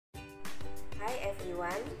Hi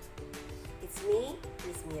everyone, it's me,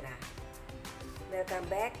 Miss Mira. Welcome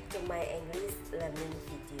back to my English learning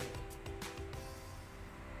video.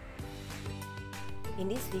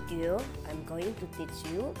 In this video, I'm going to teach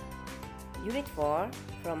you Unit 4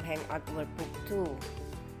 from Hang Out Workbook 2.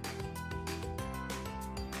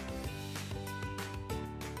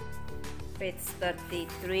 Page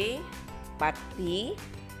 33, Part B.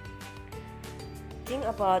 Think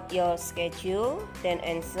about your schedule, then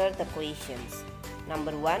answer the questions.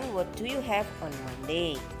 Number 1, what do you have on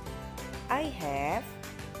Monday? I have.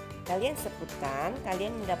 Kalian sebutkan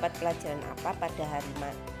kalian mendapat pelajaran apa pada hari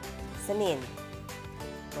Senin.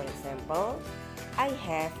 For example, I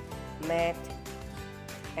have math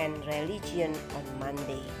and religion on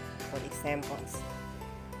Monday. For examples.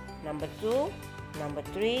 Number 2, number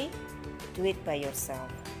 3, do it by yourself.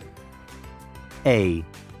 A.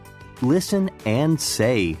 Listen and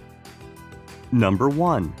say. Number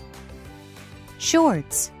 1.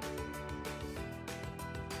 Shorts.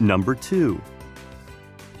 Number 2.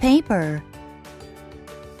 Paper.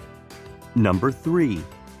 Number 3.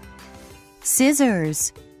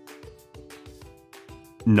 Scissors.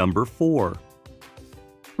 Number 4.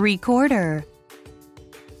 Recorder.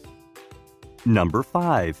 Number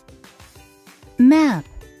 5. Map.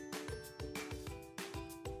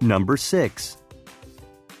 Number 6.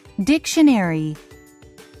 Dictionary.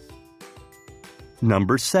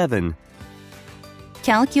 Number 7.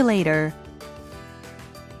 Calculator.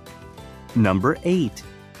 Number 8.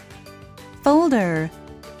 Folder.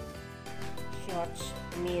 Shorts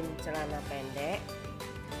mean celana pendek.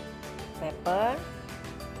 Paper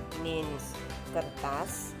means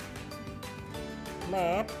kertas.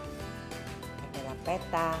 Map adalah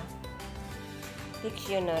peta.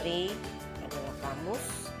 Dictionary adalah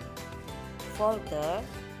kamus. Folder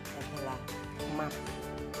adalah map.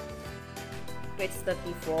 Page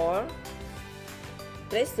 34.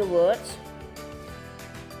 Place the words,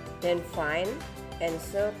 then find and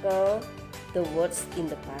circle the words in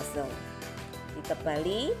the puzzle.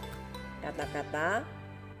 Ditebali kata-kata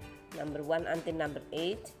number 1 until number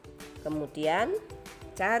 8. Kemudian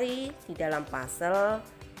cari di dalam puzzle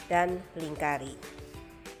dan lingkari.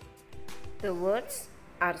 The words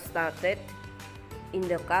are started in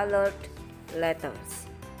the colored letters.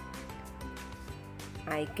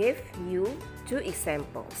 I give you 2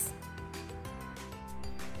 examples.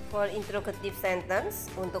 For interrogative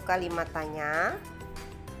sentence, untuk kalimat tanya,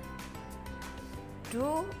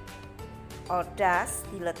 do or does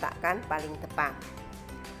diletakkan paling depan.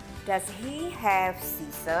 Does he have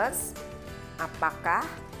scissors? Apakah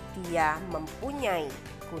dia mempunyai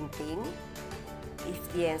gunting? If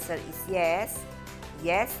the answer is yes,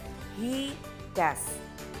 yes, he does.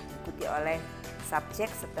 Diikuti oleh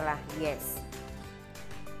subjek setelah yes.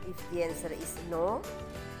 If the answer is no,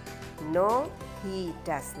 no, he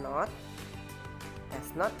does not.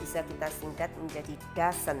 Does not bisa kita singkat menjadi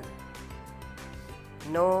doesn't.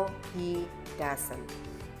 No, he doesn't.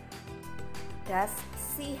 Does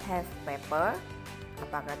she have paper?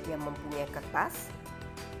 Apakah dia mempunyai kertas?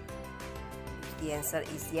 If the answer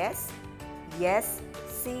is yes, yes,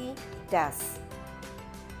 she does.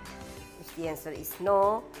 If the answer is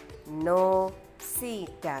no, no, she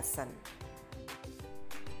doesn't.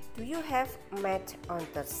 Do you have math on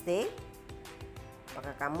Thursday?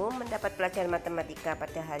 Apakah kamu mendapat pelajaran matematika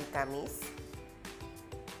pada hari Kamis?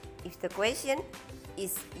 If the question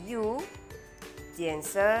is you, the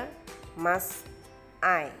answer must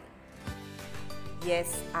I.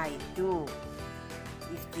 Yes, I do.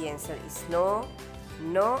 If the answer is no,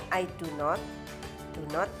 no, I do not. Do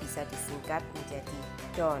not bisa disingkat menjadi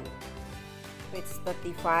don't. Page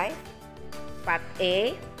 35, Part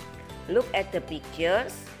A. Look at the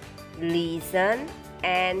pictures, listen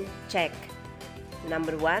and check.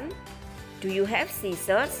 Number 1, do you have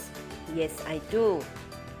scissors? Yes, I do.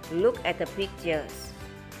 Look at the pictures.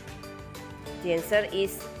 The answer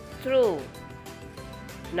is true.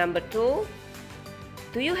 Number 2,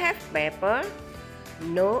 do you have paper?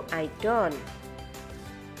 No, I don't.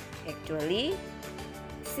 Actually,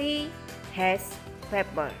 she has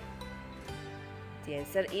paper. The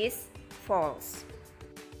answer is false.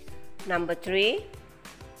 Number 3,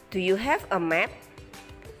 do you have a map?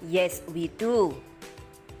 Yes, we do.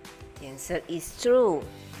 The answer is true.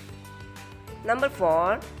 Number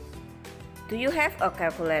 4, do you have a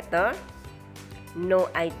calculator? No,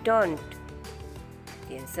 I don't.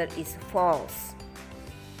 The answer is false.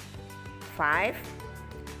 5,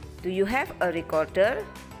 do you have a recorder?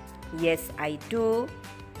 Yes, I do.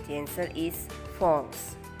 The answer is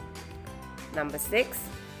false. Number 6,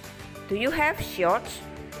 do you have shorts?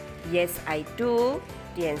 Yes, I do.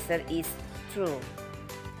 The answer is true.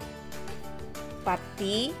 Part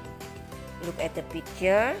D, look at the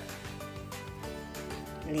picture,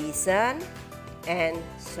 listen, and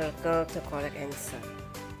circle the correct answer.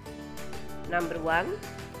 Number 1,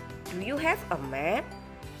 do you have a map?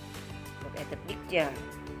 Look at the picture.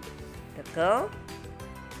 The girl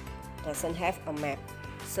doesn't have a map,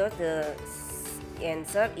 so the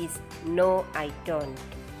answer is no, I don't.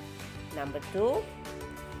 Number 2,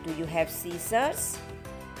 do you have scissors?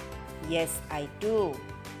 Yes, I do.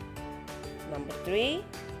 Number 3,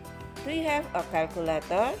 do you have a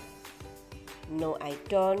calculator? No, I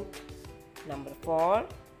don't. Number 4,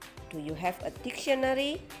 do you have a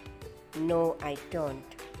dictionary? No, I don't.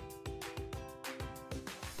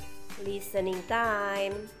 Listening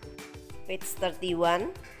time. Page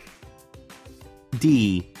 31.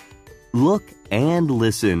 D. Look and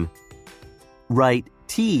listen. Write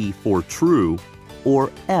T for true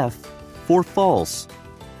or F for false.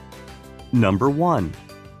 Number 1.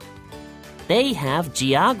 They have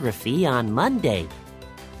geography on Monday.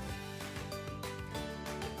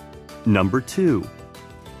 Number 2.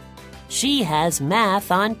 She has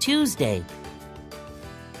math on Tuesday.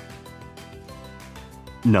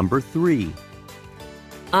 Number 3.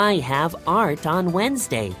 I have art on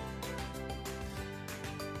Wednesday.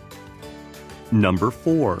 Number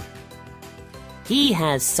 4. He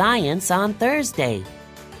has science on Thursday.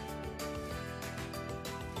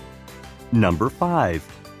 Number 5.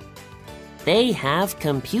 They have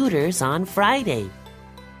computers on Friday.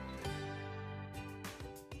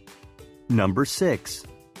 Number 6.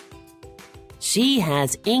 She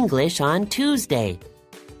has English on Tuesday.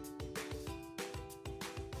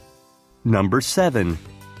 Number 7.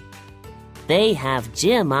 They have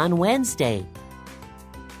gym on Wednesday.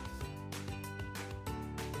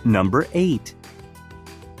 Number 8.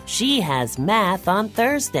 She has math on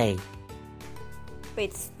Thursday.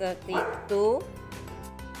 Page 32.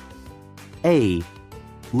 A.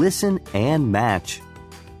 Listen and match.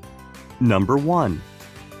 Number 1.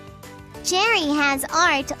 Jerry has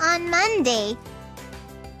art on Monday.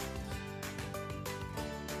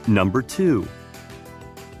 Number 2.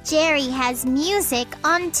 Jerry has music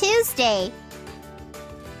on Tuesday.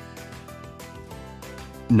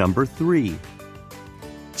 Number 3.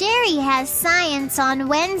 Jerry has science on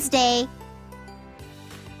Wednesday.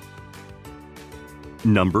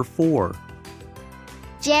 Number 4.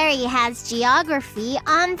 Jerry has geography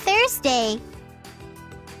on Thursday.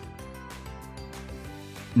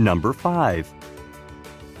 Number 5.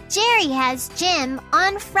 Jerry has gym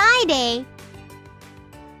on Friday.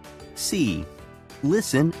 C.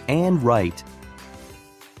 Listen and write.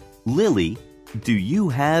 Lily, do you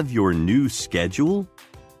have your new schedule?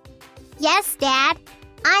 Yes, Dad.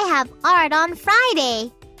 I have art on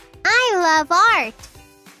Friday. I love art.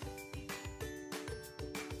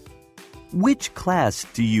 Which class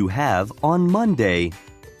do you have on Monday?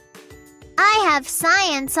 I have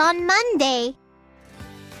science on Monday.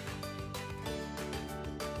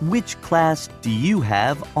 Which class do you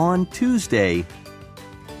have on Tuesday?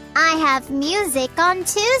 I have music on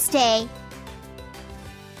Tuesday.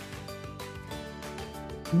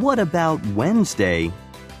 What about Wednesday?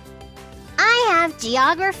 I have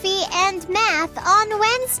geography and math on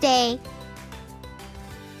Wednesday.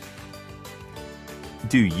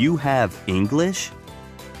 Do you have English?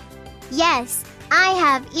 Yes, I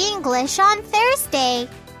have English on Thursday.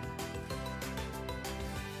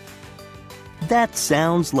 That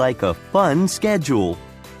sounds like a fun schedule.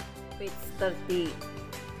 Page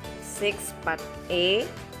 36, Part A.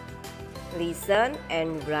 Listen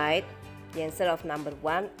and write the answer of number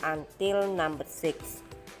 1 until number 6.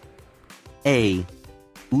 A.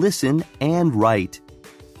 Listen and write.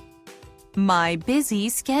 My busy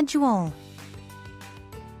schedule.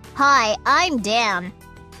 Hi, I'm Dan.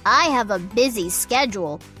 I have a busy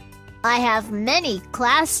schedule. I have many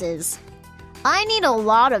classes. I need a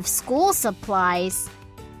lot of school supplies.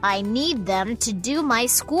 I need them to do my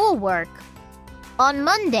schoolwork. On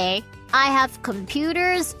Monday, I have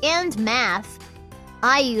computers and math.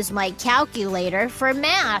 I use my calculator for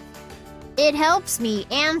math. It helps me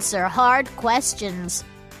answer hard questions.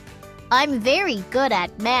 I'm very good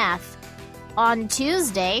at math. On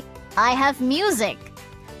Tuesday, I have music.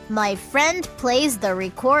 My friend plays the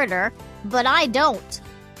recorder, but I don't.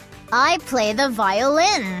 I play the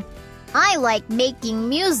violin. I like making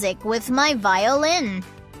music with my violin.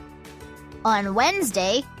 On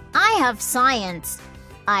Wednesday, I have science.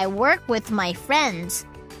 I work with my friends.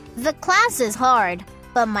 The class is hard,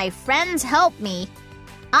 but my friends help me.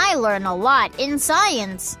 I learn a lot in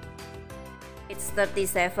science. It's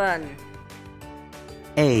 37.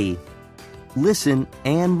 A. Listen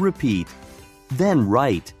and repeat. Then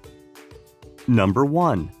write. Number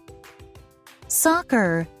 1.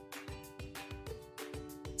 Soccer.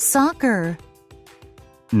 Soccer.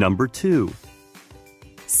 Number 2.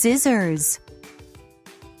 Scissors.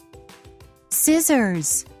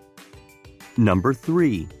 Scissors. Number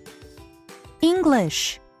 3.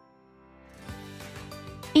 English.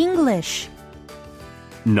 English.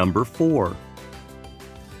 Number 4.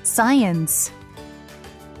 Science.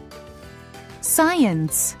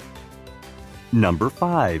 Science. Number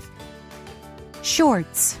 5.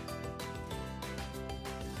 Shorts.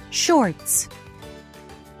 Shorts.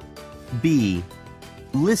 B.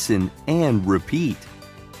 Listen and repeat.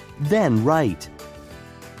 Then write.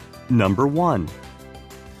 Number 1.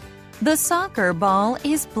 The soccer ball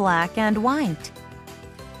is black and white.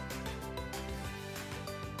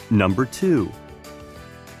 Number 2.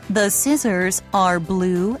 The scissors are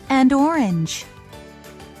blue and orange.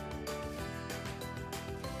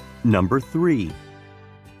 Number 3.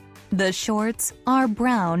 The shorts are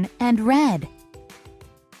brown and red.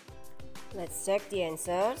 Let's check the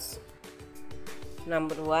answers.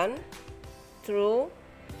 Number 1, true.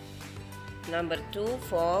 Number 2,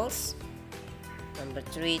 false. Number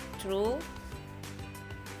 3, true.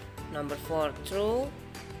 Number 4, true.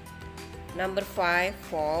 Number 5,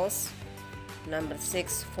 false. Number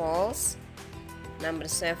 6, false. Number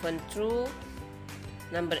 7, true.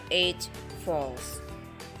 Number 8, false.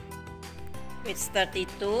 Page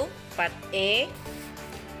 32, part A.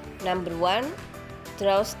 Number 1,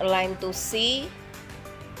 draws a line to C.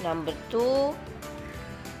 Number 2,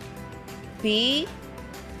 B.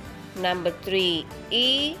 Number 3,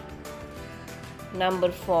 E. Number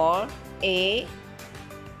 4, A.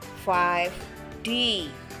 5, D.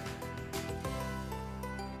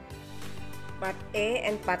 Part A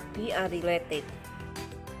and Part B are related.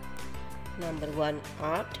 Number 1,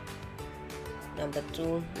 art. Number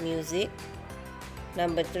 2, music.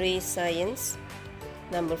 Number 3, science.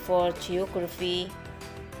 Number 4, geography.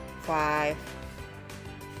 5,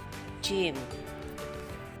 gym.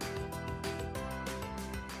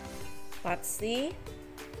 Part C.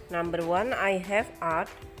 Number 1, I have art.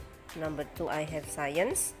 Number 2, I have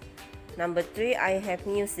science. Number 3, I have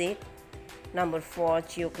music. Number 4,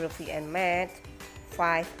 geography and math.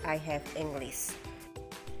 5, I have English.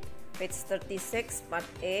 Page 36, part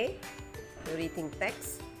A, reading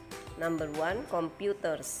text. Number 1,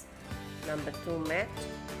 computers. Number 2, math.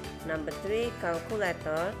 Number 3,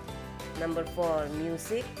 calculator. Number 4,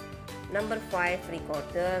 music. Number 5,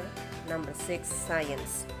 recorder. Number 6,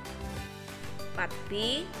 science. Part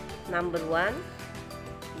B. Number 1,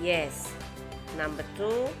 yes. Number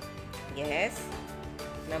 2, yes.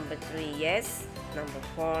 Number 3, yes. Number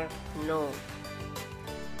 4, no.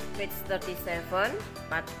 Page 37,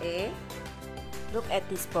 part A. Look at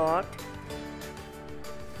this board.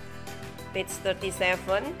 Page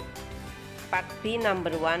 37, part B.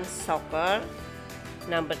 Number 1, soccer.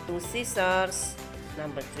 Number 2, scissors.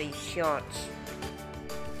 Number 3, shorts.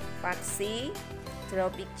 Part C, draw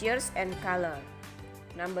pictures and color.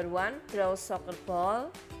 Number 1, draw soccer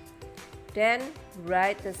ball. Then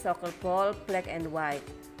write the soccer ball black and white.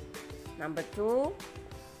 Number 2,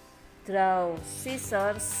 draw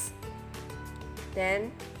scissors.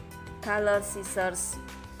 Then color scissors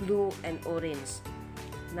blue and orange.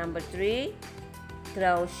 Number 3,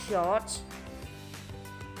 draw shorts.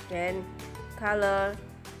 Then color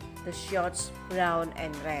the shorts brown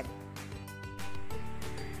and red.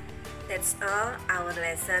 That's all our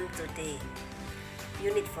lesson today.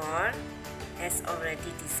 Unit 4 as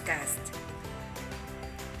already discussed.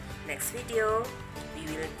 Next video we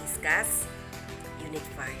will discuss Unit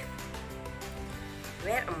 5.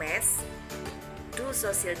 Wear a mask, do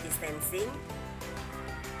social distancing,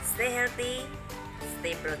 stay healthy,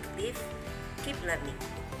 stay productive, keep learning.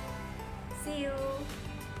 See you!